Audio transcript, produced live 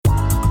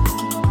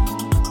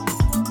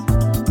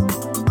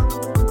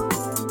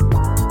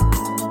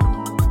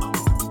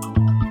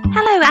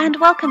and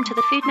welcome to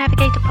the Food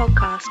Navigator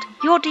Podcast,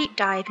 your deep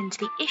dive into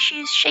the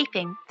issues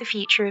shaping the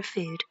future of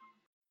food.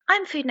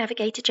 I'm Food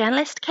Navigator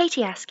journalist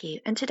Katie Askew,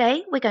 and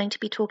today we're going to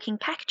be talking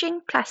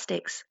packaging,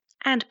 plastics,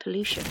 and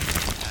pollution.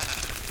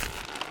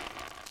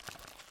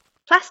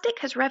 Plastic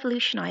has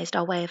revolutionised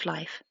our way of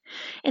life.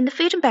 In the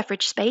food and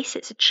beverage space,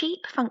 it's a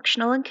cheap,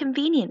 functional, and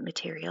convenient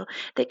material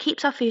that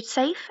keeps our food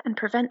safe and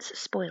prevents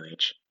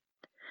spoilage.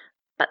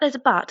 But there's a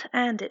but,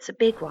 and it's a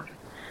big one.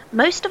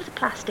 Most of the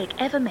plastic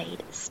ever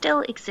made still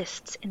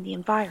exists in the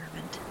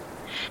environment.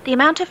 The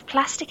amount of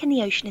plastic in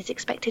the ocean is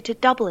expected to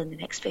double in the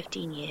next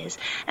 15 years,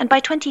 and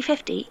by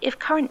 2050, if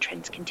current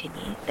trends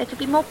continue, there could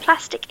be more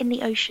plastic in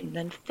the ocean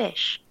than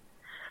fish.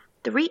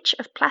 The reach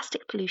of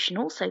plastic pollution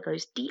also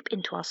goes deep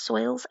into our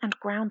soils and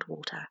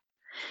groundwater.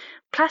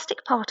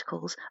 Plastic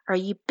particles are a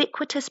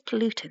ubiquitous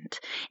pollutant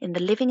in the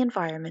living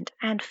environment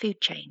and food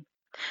chain.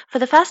 For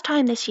the first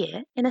time this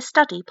year, in a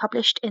study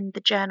published in the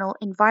journal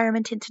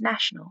Environment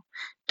International,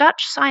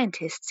 Dutch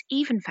scientists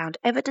even found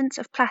evidence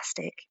of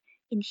plastic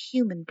in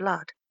human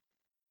blood.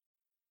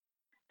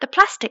 The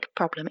plastic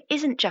problem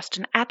isn't just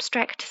an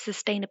abstract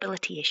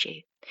sustainability issue.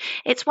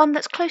 It's one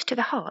that's close to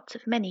the hearts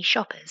of many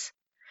shoppers.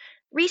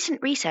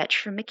 Recent research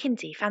from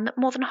McKinsey found that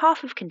more than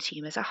half of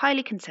consumers are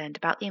highly concerned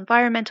about the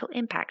environmental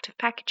impact of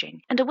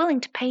packaging and are willing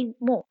to pay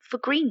more for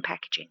green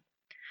packaging.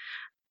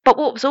 But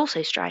what was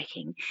also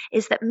striking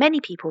is that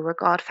many people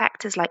regard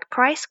factors like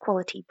price,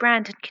 quality,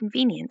 brand, and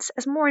convenience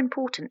as more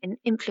important in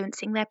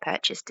influencing their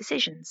purchase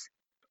decisions.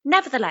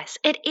 Nevertheless,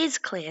 it is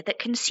clear that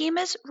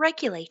consumers,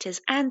 regulators,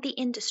 and the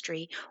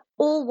industry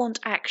all want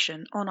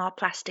action on our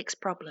plastics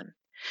problem.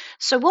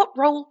 So what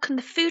role can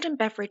the food and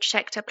beverage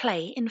sector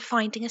play in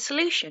finding a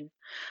solution?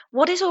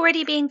 What is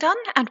already being done,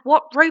 and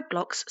what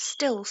roadblocks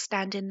still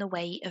stand in the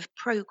way of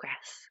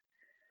progress?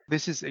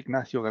 This is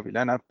Ignacio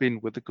Gavilan. I've been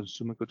with the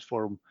Consumer Goods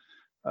Forum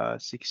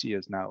 6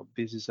 years now.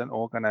 This is an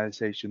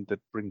organization that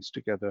brings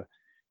together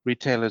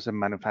retailers and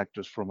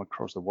manufacturers from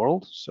across the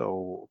world.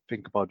 So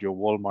think about your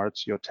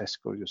Walmarts, your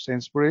Tesco, your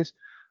Sainsbury's,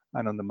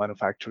 and on the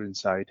manufacturing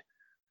side,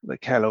 the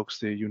Kellogg's,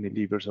 the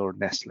Unilevers, or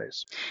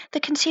Nestle's.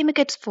 The Consumer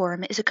Goods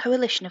Forum is a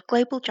coalition of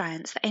global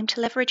giants that aim to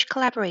leverage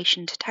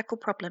collaboration to tackle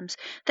problems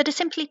that are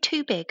simply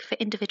too big for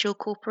individual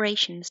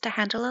corporations to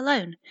handle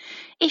alone.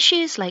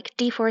 Issues like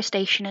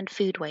deforestation and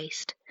food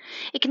waste.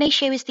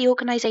 Ignacio is the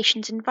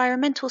organization's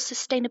environmental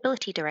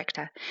sustainability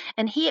director,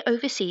 and he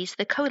oversees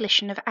the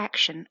coalition of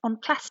action on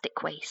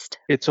plastic waste.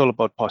 It's all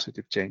about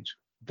positive change.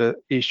 The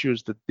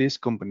issues that these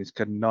companies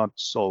cannot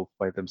solve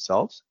by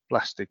themselves,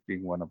 plastic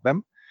being one of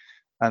them,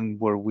 and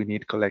where we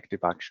need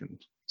collective action.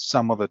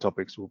 Some of the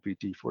topics will be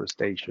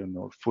deforestation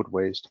or food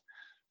waste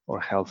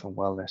or health and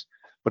wellness.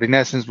 But in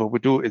essence, what we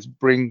do is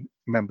bring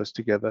members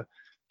together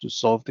to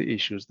solve the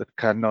issues that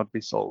cannot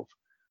be solved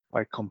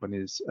by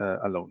companies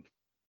alone.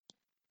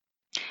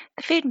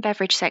 The food and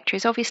beverage sector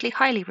is obviously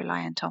highly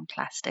reliant on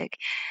plastic.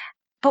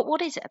 But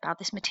what is it about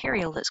this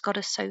material that's got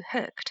us so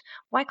hooked?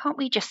 Why can't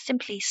we just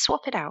simply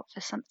swap it out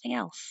for something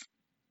else?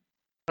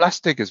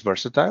 Plastic is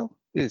versatile,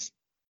 is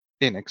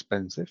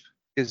inexpensive,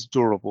 is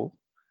durable,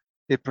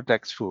 it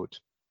protects food.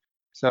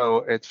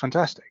 So it's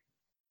fantastic,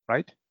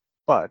 right?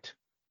 But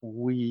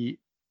we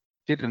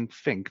didn't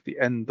think the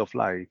end of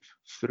life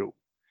through.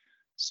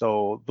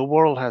 So the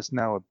world has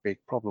now a big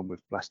problem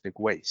with plastic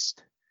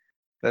waste.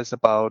 There's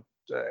about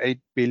 8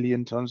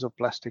 billion tons of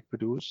plastic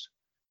produced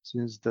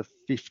since the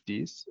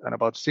 50s, and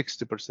about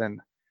 60%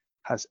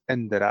 has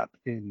ended up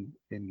in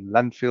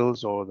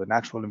landfills or the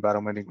natural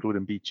environment,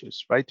 including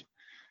beaches, right?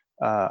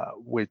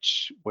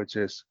 Which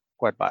is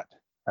quite bad.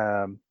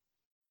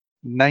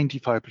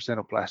 95%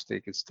 of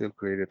plastic is still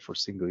created for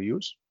single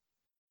use,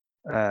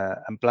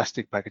 and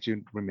plastic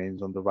packaging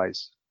remains on the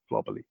rise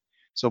globally.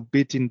 So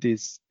beating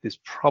this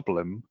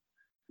problem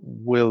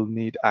will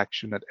need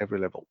action at every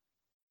level.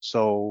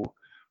 So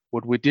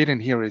what we did in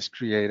here is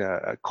create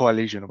a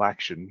coalition of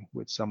action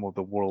with some of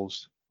the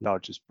world's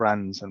largest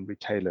brands and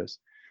retailers,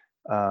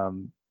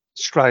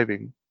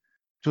 striving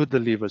to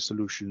deliver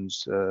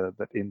solutions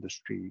that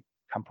industry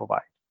can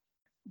provide.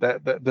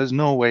 There's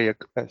no way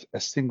a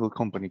single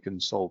company can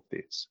solve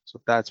this. So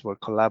that's where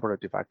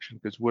collaborative action,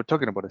 because we're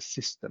talking about a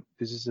system.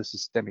 This is a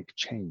systemic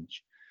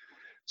change.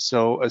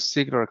 So a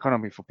circular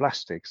economy for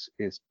plastics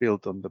is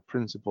built on the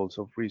principles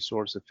of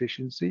resource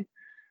efficiency,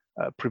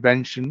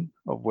 prevention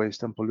of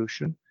waste and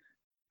pollution,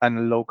 and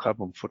a low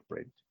carbon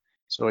footprint.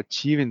 So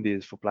achieving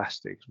this for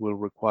plastics will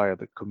require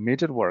the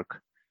committed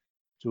work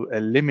to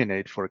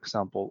eliminate, for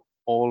example,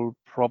 all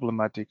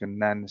problematic and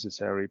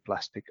non-necessary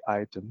plastic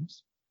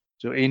items,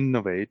 to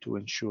innovate to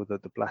ensure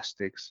that the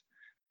plastics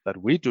that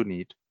we do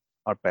need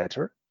are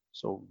better,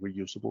 so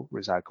reusable,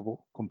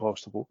 recyclable,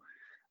 compostable,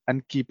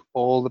 and keep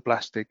all the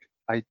plastic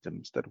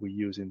items that we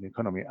use in the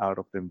economy out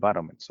of the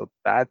environment. So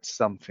that's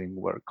something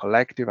where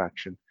collective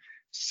action,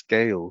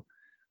 scale,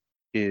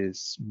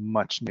 is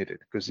much needed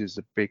because it's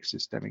a big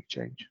systemic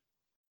change.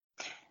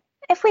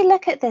 If we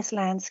look at this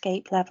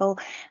landscape level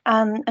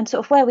and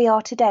sort of where we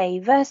are today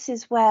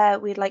versus where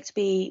we'd like to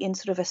be in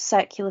sort of a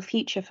circular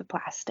future for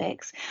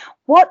plastics,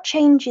 what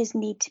changes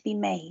need to be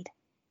made?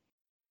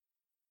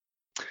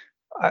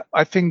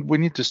 I think we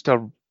need to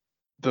start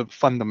the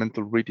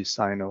fundamental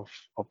redesign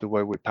of the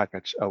way we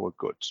package our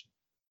goods.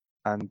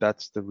 And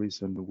that's the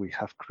reason we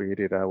have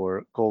created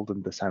our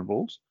golden design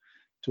rules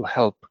to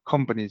help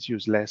companies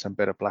use less and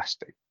better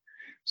plastic.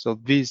 So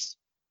this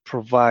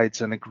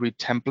provides an agreed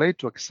template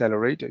to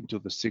accelerate into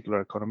the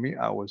circular economy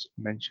I was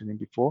mentioning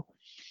before.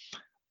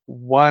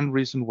 One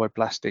reason why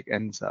plastic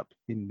ends up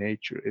in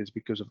nature is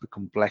because of the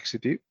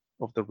complexity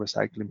of the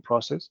recycling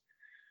process,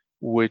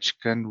 which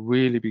can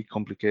really be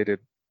complicated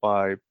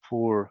by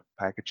poor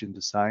packaging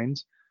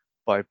designs,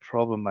 by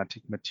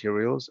problematic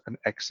materials and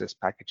excess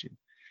packaging.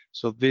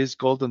 So these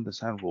golden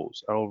design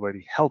rules are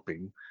already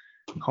helping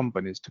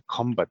companies to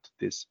combat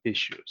these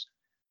issues.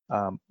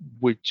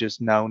 We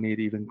just now need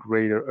even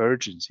greater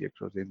urgency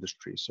across the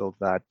industry so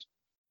that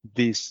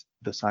these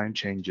design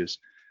changes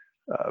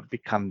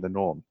become the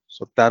norm.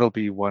 So that'll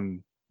be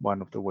one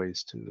of the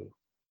ways to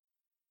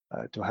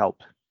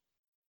help.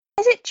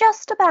 Is it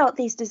just about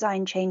these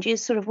design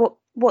changes, sort of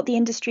what the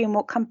industry and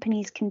what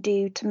companies can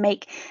do to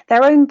make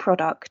their own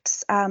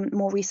products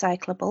more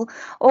recyclable,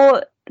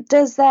 or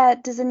does there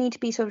need to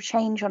be sort of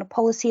change on a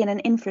policy and an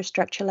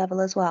infrastructure level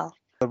as well?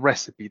 The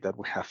recipe that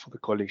we have for the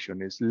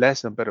coalition is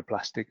less and better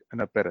plastic and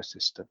a better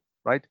system,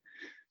 right?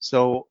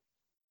 So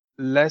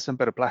less and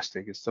better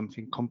plastic is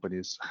something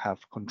companies have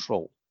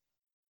control.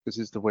 This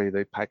is the way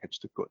they package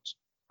the goods,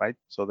 right?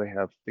 So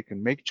they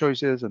can make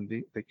choices and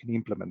they can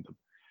implement them.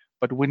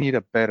 But we need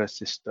a better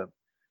system.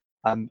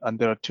 And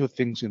there are two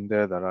things in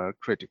there that are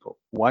critical.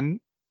 One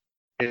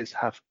is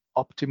have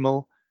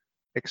optimal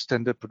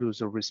extended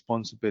producer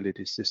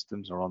responsibility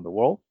systems around the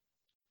world.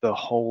 The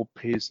whole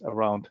piece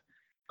around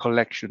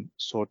collection,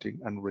 sorting,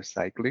 and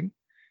recycling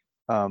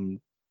um,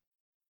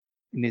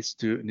 needs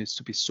to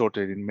be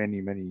sorted in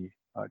many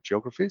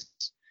geographies.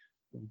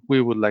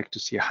 We would like to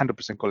see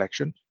 100%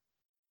 collection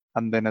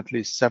and then at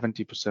least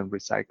 70%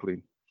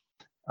 recycling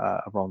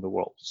around the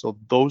world. So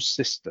those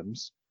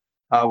systems,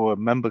 our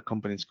member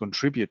companies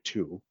contribute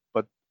to,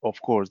 but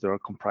of course, they are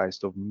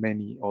comprised of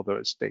many other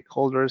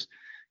stakeholders,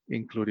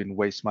 including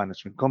waste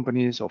management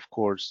companies, of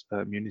course,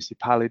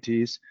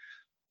 municipalities,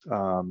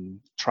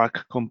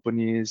 truck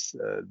companies,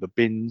 the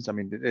bins. I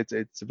mean,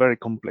 it's a very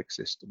complex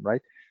system,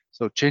 right?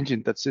 So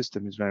changing that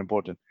system is very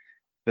important.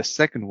 The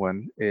second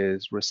one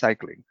is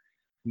recycling.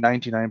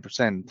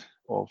 99%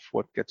 of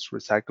what gets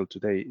recycled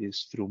today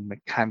is through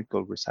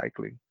mechanical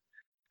recycling.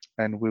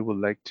 And we would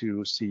like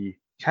to see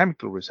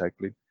chemical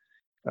recycling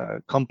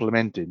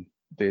complementing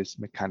this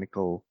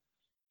mechanical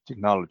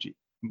technology.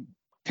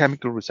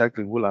 Chemical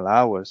recycling will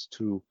allow us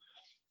to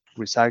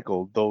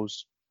recycle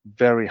those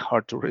very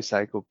hard to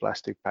recycle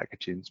plastic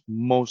packagings,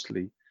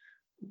 mostly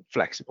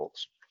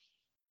flexibles.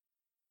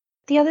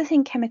 The other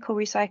thing chemical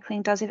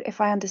recycling does,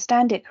 if I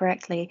understand it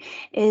correctly,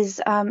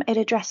 is it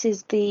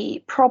addresses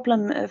the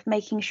problem of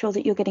making sure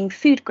that you're getting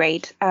food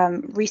grade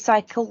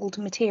recycled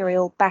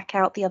material back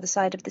out the other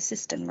side of the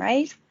system,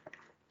 right?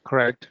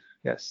 Correct.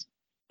 Yes.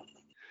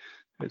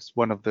 It's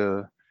one of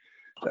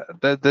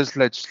there's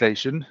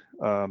legislation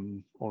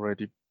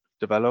already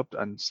developed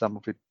and some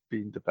of it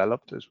being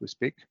developed as we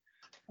speak.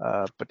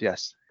 But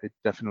yes, it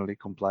definitely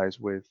complies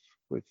with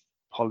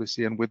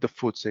policy and with the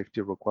food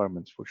safety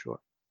requirements for sure.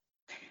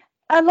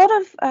 A lot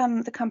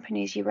of the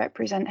companies you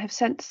represent have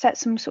set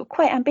some sort of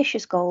quite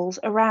ambitious goals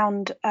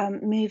around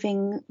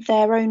moving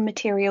their own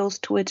materials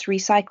towards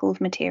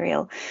recycled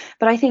material.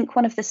 But I think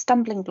one of the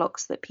stumbling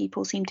blocks that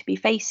people seem to be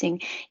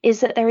facing is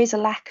that there is a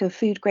lack of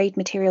food grade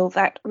material,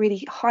 that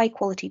really high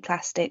quality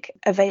plastic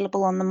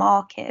available on the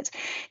market.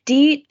 Do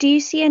you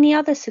see any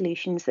other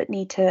solutions that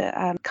need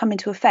to come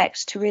into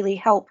effect to really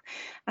help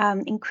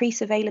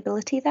increase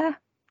availability there?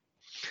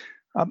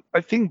 I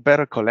think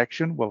better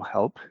collection will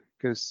help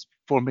because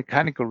for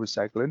mechanical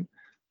recycling,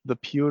 the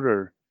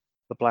purer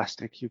the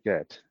plastic you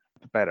get,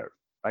 the better,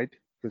 right?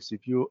 Because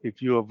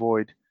if you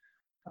avoid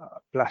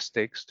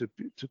plastics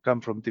to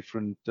come from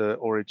different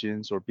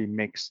origins or be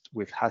mixed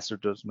with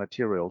hazardous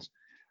materials,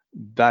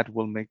 that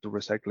will make the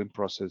recycling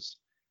process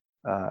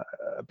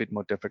a bit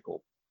more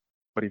difficult.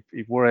 But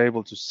if we're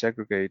able to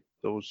segregate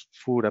those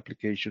food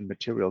application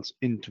materials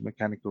into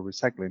mechanical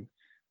recycling,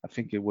 I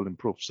think it will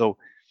improve. So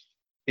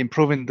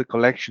improving the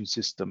collection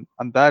system,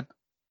 and that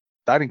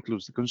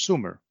includes the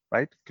consumer,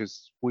 right?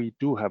 Because we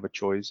do have a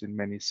choice in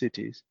many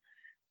cities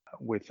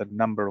with a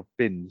number of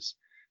bins.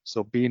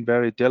 So being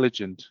very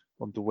diligent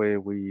on the way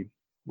we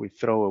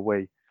throw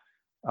away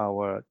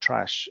our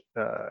trash,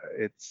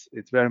 it's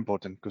very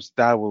important because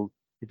that will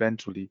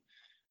eventually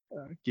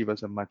give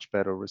us a much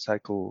better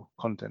recycle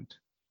content.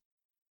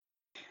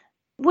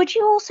 Would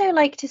you also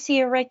like to see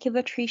a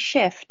regulatory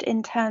shift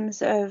in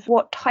terms of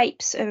what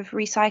types of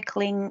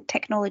recycling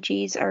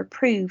technologies are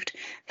approved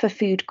for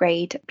food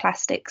grade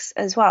plastics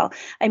as well?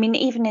 I mean,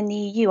 even in the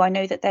EU, I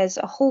know that there's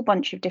a whole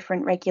bunch of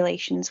different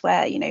regulations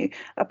where,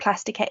 a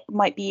plastic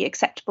might be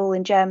acceptable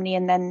in Germany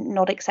and then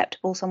not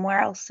acceptable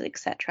somewhere else,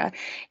 etc.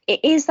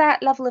 Is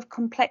that level of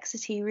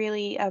complexity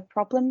really a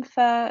problem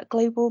for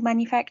global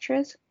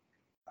manufacturers?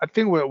 I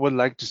think we would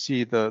like to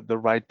see the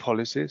right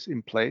policies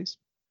in place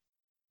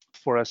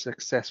for a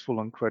successful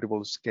and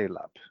credible scale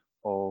up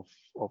of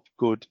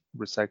good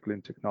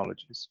recycling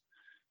technologies.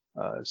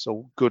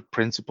 So good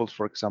principles,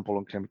 for example,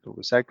 on chemical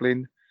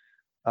recycling,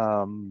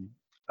 um,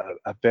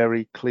 a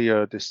very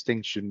clear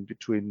distinction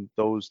between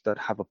those that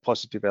have a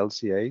positive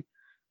LCA,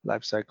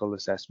 life cycle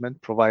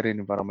assessment, providing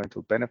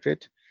environmental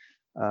benefit,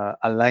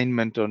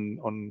 alignment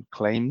on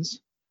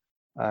claims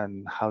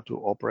and how to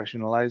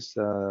operationalize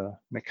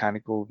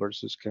mechanical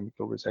versus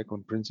chemical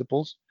recycling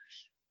principles.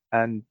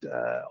 And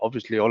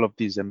obviously all of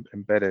these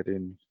embedded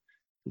in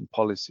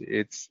policy.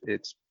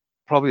 It's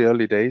probably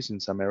early days in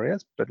some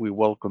areas, but we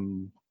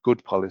welcome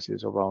good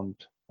policies around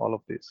all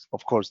of this.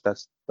 Of course,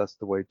 that's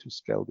the way to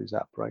scale this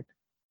up, right?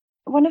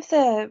 One of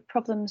the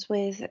problems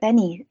with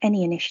any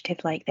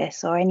initiative like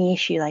this or any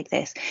issue like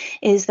this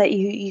is that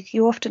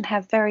you often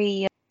have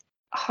very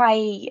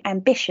high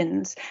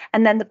ambitions,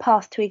 and then the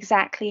path to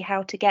exactly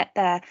how to get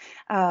there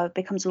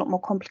becomes a lot more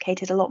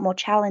complicated, a lot more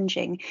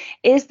challenging.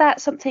 Is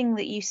that something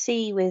that you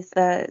see with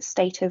the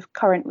state of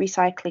current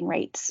recycling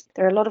rates?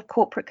 There are a lot of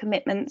corporate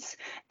commitments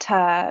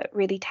to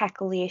really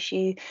tackle the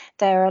issue.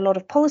 There are a lot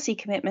of policy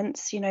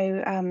commitments,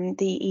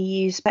 the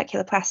EU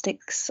circular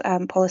plastics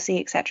policy,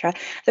 etc.,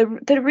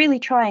 that are really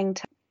trying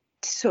to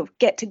sort of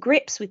get to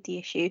grips with the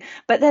issue,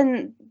 but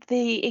then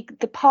the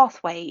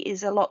pathway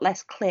is a lot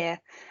less clear.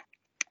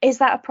 Is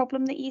that a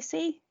problem that you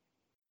see?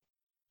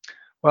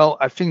 Well,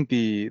 I think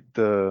the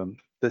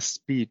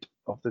speed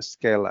of the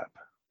scale up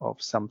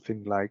of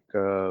something like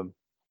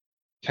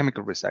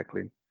chemical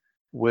recycling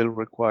will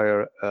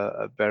require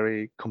a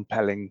very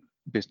compelling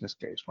business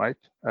case, right?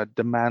 A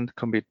demand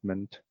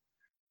commitment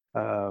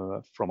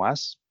from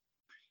us,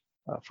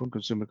 from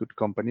consumer good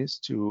companies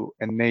to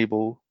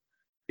enable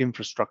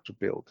infrastructure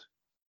build.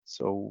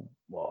 So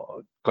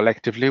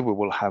collectively, we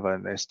will have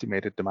an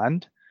estimated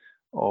demand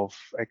of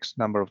X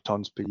number of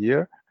tons per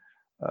year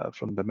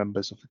from the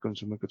members of the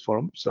Consumer Good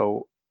Forum.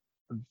 So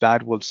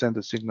that will send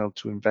a signal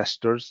to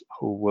investors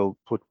who will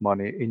put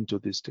money into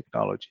this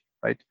technology,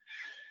 right?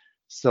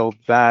 So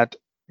that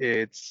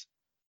it's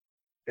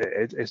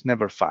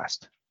never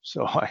fast.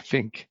 So I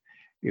think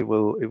it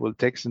will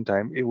take some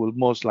time. It will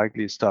most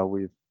likely start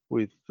with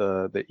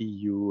the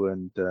EU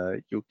and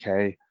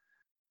UK,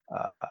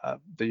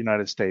 the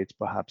United States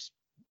perhaps,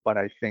 but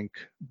I think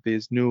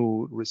these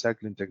new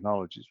recycling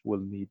technologies will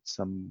need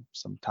some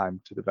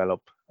time to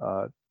develop,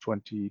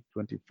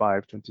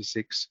 2025,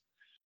 26,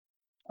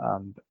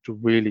 to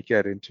really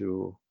get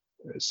into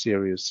a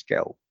serious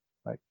scale,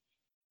 right?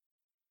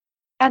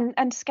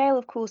 And scale,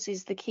 of course,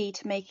 is the key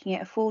to making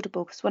it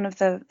affordable, because one of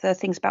the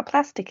things about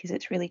plastic is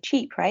it's really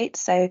cheap, right?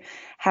 So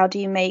how do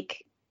you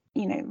make,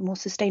 more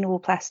sustainable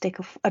plastic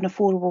an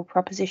affordable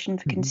proposition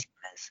for Mhm.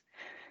 consumers?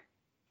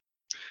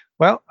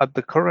 Well, at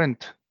the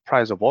current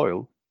price of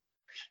oil,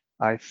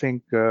 I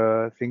think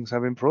things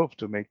have improved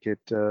to make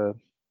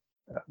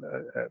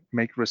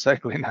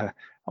recycling a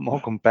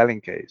more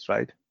compelling case,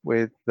 right?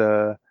 With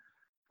the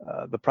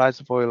price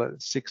of oil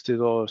at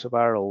 $60 a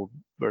barrel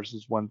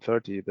versus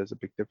 130, there's a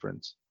big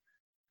difference.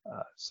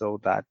 So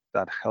that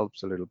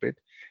helps a little bit.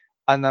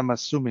 And I'm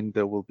assuming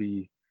there will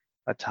be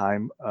a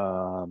time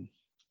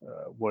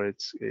where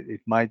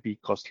it might be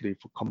costly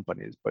for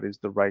companies, but it's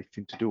the right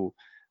thing to do.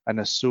 And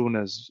as soon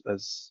as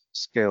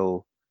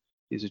scale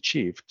is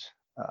achieved,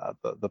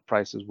 the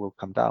prices will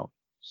come down.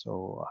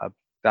 So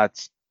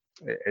that's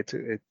it's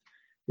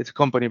a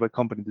company by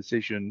company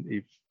decision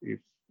if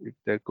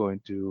they're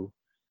going to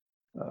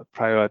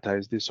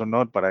prioritize this or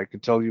not. But I can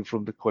tell you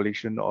from the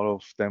coalition, all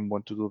of them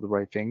want to do the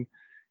right thing,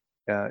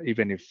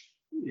 even if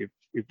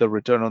the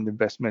return on the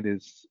investment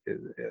is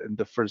in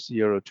the first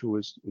year or two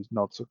is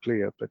not so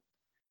clear. But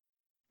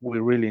we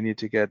really need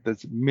to get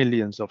there's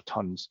millions of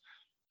tons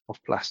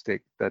of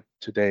plastic that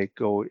today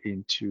go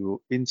into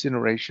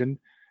incineration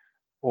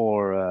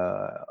or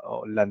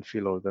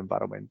landfill or the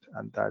environment,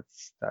 and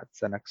that's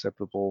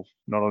unacceptable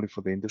not only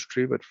for the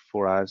industry but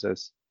for us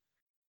as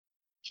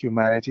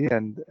humanity.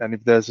 And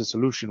if there's a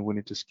solution, we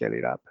need to scale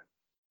it up.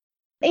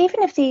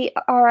 Even if the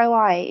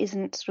ROI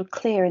isn't sort of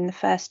clear in the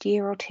first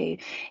year or two,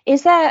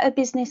 is there a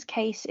business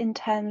case in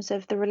terms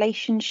of the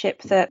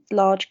relationship that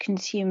large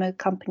consumer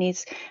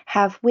companies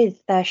have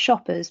with their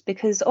shoppers?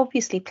 Because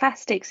obviously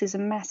plastics is a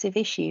massive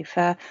issue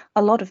for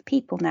a lot of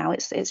people now.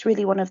 It's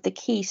really one of the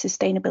key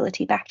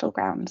sustainability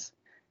battlegrounds.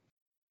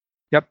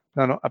 Yep,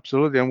 no,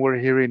 absolutely. And we're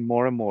hearing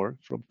more and more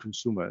from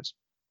consumers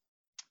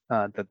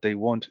that they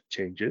want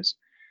changes.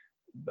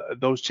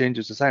 Those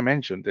changes, as I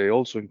mentioned, they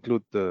also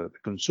include the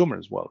consumer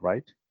as well,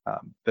 right?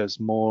 There's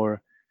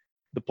more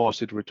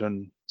deposit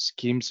return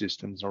scheme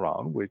systems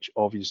around, which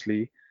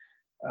obviously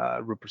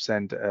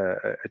represent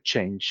a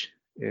change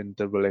in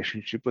the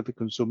relationship with the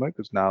consumer,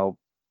 because now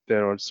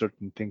there are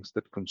certain things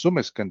that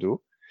consumers can do.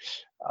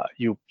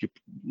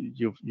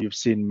 You've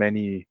seen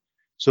many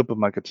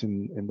supermarkets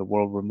in the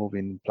world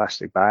removing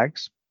plastic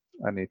bags,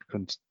 and it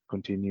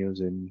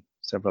continues in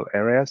several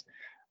areas.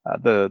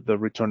 The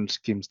return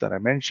schemes that I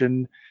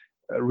mentioned,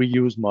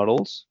 reuse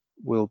models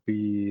will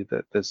be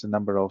that there's a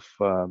number of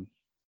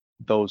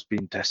those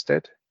being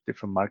tested,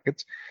 different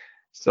markets.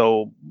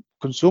 So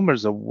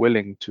consumers are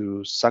willing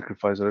to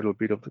sacrifice a little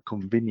bit of the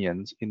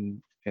convenience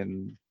in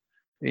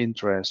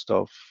interest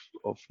of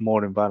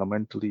more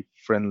environmentally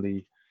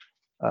friendly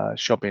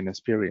shopping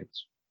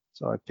experience.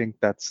 So I think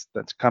that's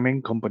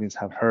coming. Companies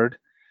have heard,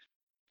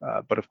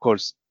 but of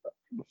course,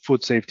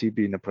 food safety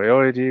being a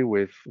priority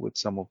with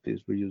some of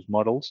these reuse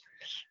models,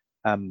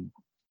 um,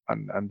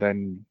 and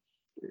then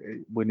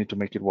we need to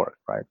make it work,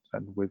 right?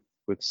 And with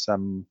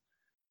some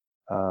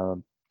uh,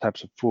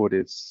 types of food,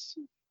 it's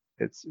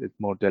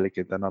more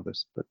delicate than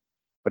others.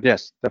 But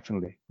yes,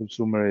 definitely,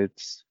 consumer,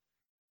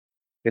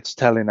 it's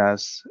telling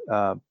us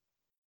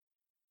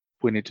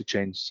we need to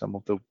change some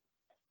of the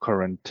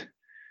current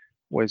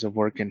ways of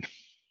working.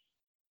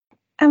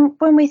 And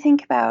when we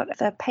think about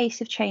the pace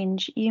of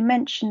change, you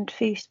mentioned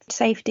food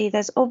safety.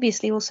 There's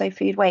obviously also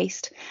food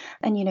waste.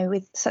 And,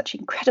 with such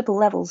incredible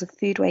levels of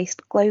food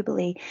waste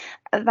globally,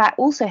 that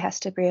also has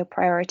to be a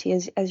priority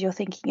as you're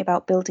thinking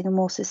about building a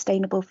more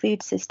sustainable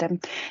food system.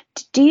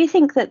 Do you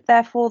think that,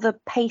 therefore, the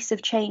pace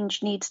of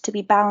change needs to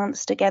be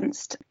balanced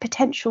against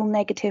potential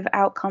negative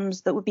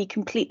outcomes that would be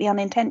completely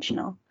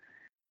unintentional?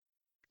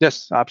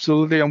 Yes,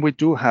 absolutely. And we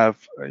do have,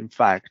 in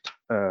fact,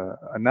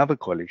 another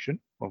coalition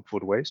on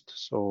food waste.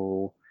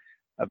 So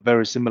a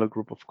very similar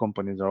group of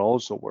companies are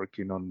also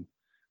working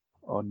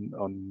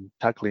on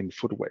tackling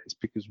food waste,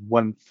 because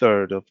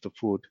 1/3 of the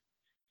food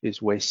is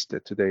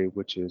wasted today,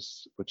 which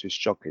is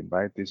shocking,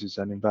 right? This is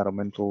an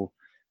environmental,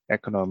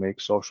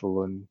 economic,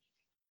 social, and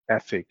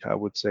ethic, I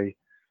would say,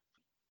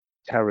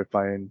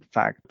 terrifying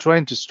fact.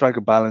 Trying to strike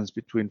a balance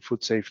between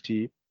food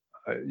safety,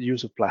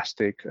 use of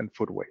plastic, and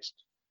food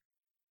waste.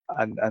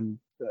 And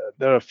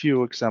there are a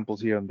few examples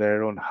here and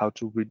there on how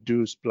to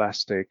reduce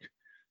plastic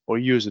or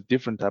use a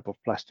different type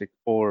of plastic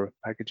or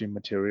packaging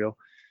material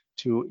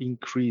to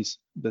increase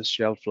the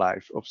shelf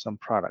life of some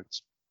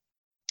products,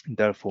 and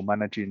therefore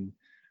managing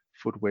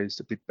food waste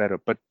a bit better.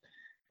 But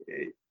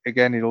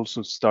again, it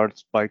also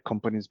starts by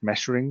companies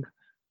measuring,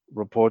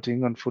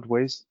 reporting on food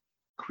waste,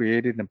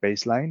 creating a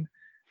baseline,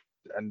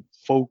 and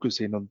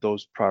focusing on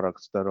those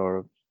products that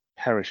are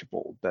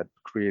perishable, that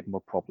create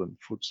more problem,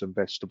 fruits and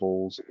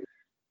vegetables,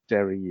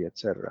 dairy,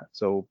 etc.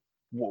 So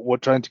we're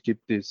trying to keep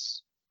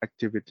these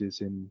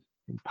activities in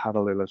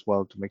parallel as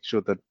well, to make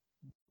sure that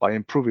by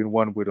improving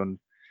one, we don't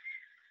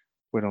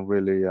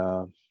really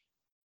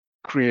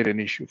create an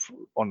issue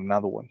on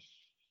another one.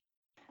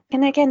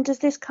 And again, does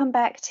this come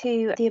back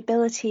to the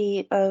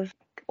ability of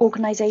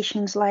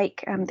organisations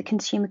like the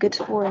Consumer Goods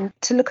Forum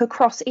to look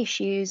across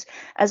issues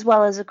as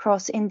well as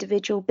across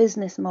individual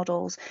business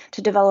models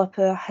to develop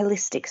a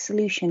holistic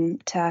solution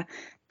to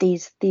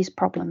these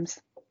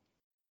problems?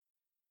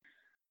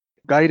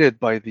 Guided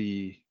by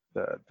the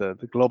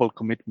global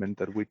commitment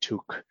that we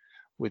took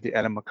with the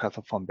Ellen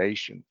MacArthur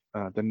Foundation,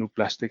 the New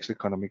Plastics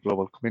Economy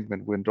Global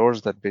Commitment, we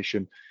endorsed that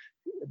vision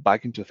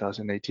back in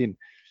 2018.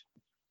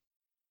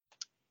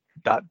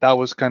 That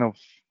was kind of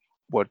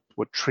what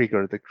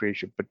triggered the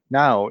creation. But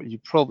now you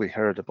probably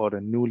heard about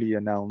a newly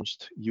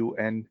announced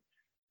UN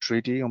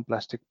treaty on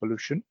plastic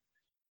pollution.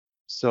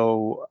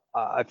 So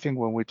I think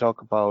when we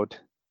talk about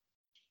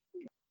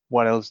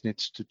what else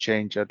needs to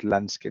change at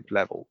landscape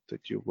level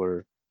that you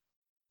were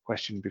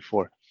questioned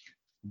before,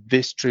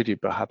 this treaty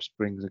perhaps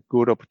brings a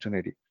good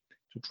opportunity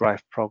to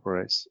drive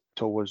progress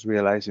towards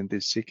realizing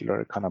this circular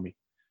economy.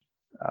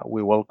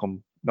 We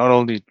welcome not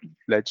only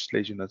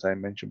legislation, as I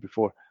mentioned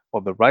before,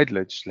 or the right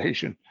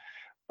legislation,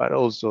 but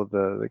also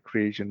the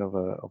creation of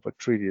a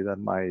treaty that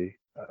might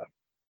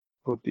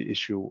put the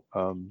issue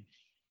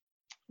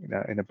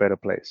in a better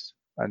place,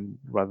 and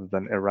rather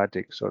than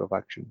erratic sort of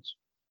actions.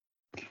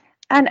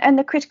 And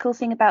the critical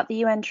thing about the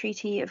UN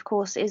treaty, of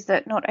course, is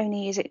that not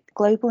only is it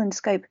global in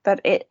scope, but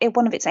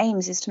one of its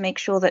aims is to make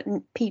sure that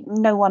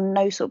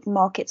no sort of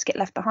markets get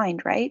left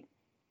behind, right?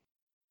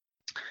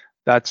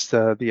 That's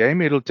the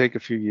aim. It'll take a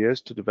few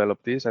years to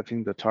develop this. I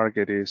think the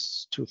target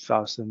is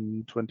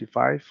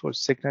 2025 for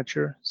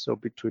signature. So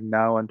between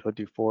now and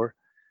 24,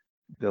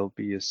 there'll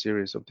be a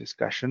series of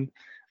discussion.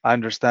 I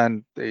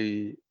understand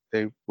they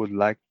would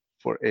like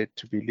for it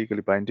to be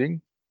legally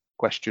binding.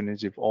 Question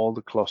is if all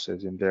the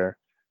clauses in there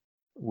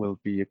will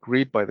be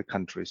agreed by the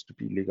countries to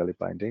be legally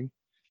binding,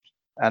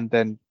 and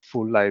then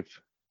full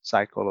life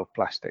cycle of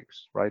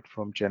plastics, right,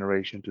 from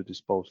generation to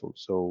disposal.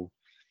 So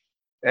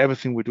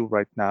everything we do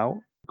right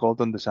now,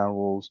 golden design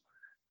rules,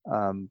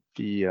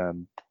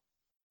 the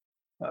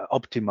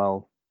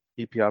optimal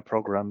EPR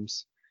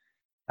programs,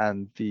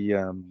 and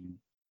the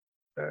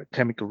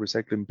chemical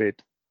recycling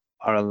bit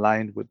are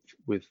aligned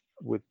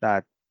with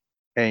that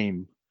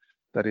aim,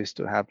 that is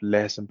to have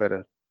less and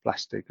better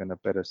plastic and a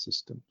better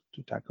system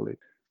to tackle it.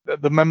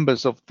 The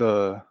members of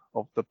the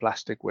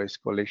Plastic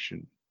Waste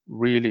Coalition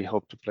really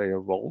hope to play a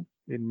role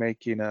in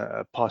making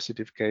a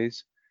positive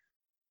case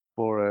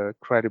for a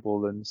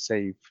credible and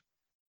safe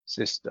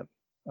system,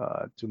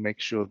 to make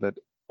sure that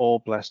all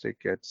plastic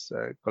gets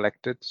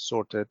collected,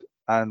 sorted,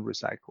 and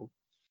recycled.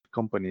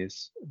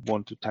 Companies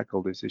want to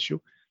tackle this issue.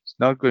 It's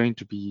not going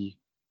to be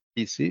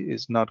easy,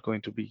 it's not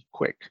going to be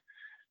quick,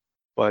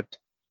 but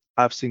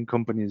I've seen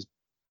companies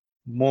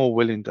more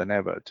willing than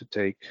ever to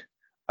take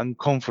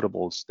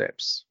uncomfortable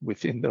steps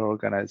within their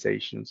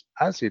organizations,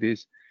 as it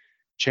is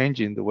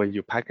changing the way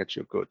you package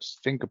your goods.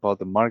 Think about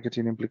the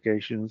marketing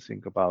implications,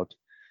 think about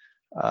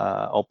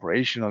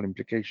operational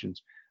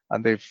implications,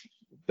 and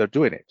they're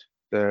doing it.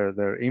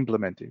 They're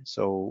implementing.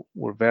 So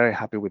we're very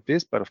happy with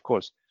this, but of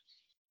course,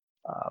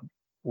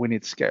 we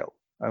need scale,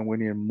 and we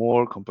need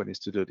more companies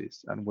to do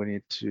this, and we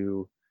need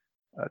to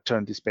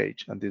turn this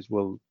page, and this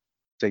will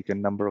take a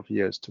number of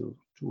years to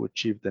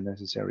achieve the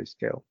necessary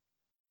scale.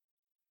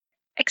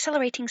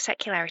 Accelerating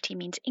circularity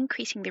means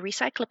increasing the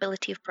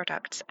recyclability of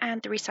products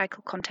and the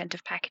recycled content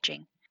of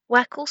packaging.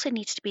 Work also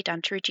needs to be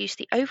done to reduce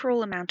the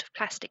overall amount of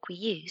plastic we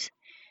use.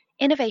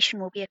 Innovation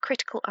will be a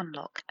critical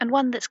unlock, and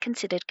one that's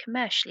considered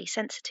commercially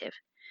sensitive.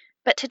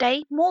 But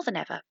today, more than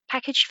ever,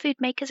 packaged food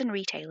makers and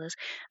retailers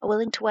are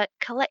willing to work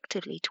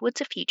collectively towards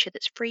a future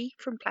that's free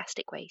from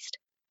plastic waste.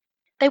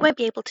 They won't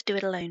be able to do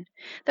it alone.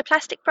 The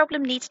plastic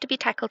problem needs to be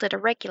tackled at a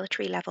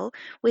regulatory level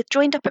with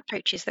joined-up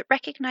approaches that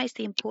recognise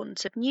the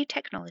importance of new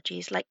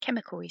technologies like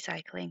chemical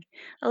recycling,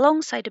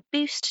 alongside a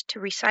boost to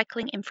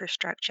recycling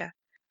infrastructure.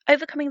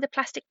 Overcoming the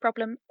plastic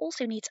problem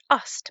also needs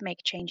us to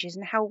make changes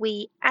in how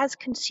we, as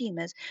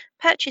consumers,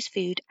 purchase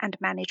food and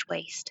manage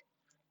waste.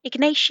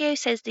 Ignacio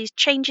says these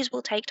changes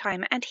will take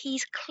time, and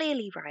he's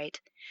clearly right.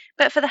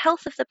 But for the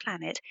health of the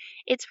planet,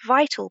 it's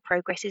vital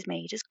progress is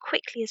made as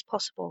quickly as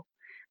possible.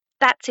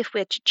 That's if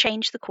we're to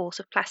change the course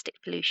of plastic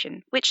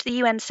pollution, which the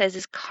UN says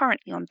is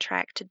currently on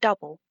track to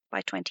double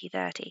by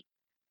 2030.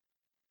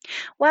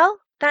 Well,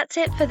 that's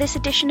it for this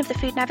edition of the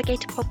Food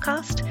Navigator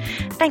podcast.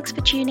 Thanks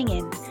for tuning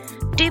in.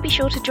 Do be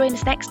sure to join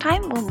us next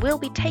time when we'll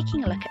be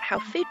taking a look at how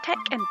food tech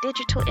and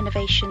digital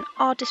innovation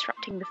are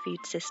disrupting the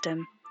food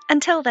system.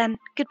 Until then,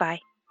 goodbye.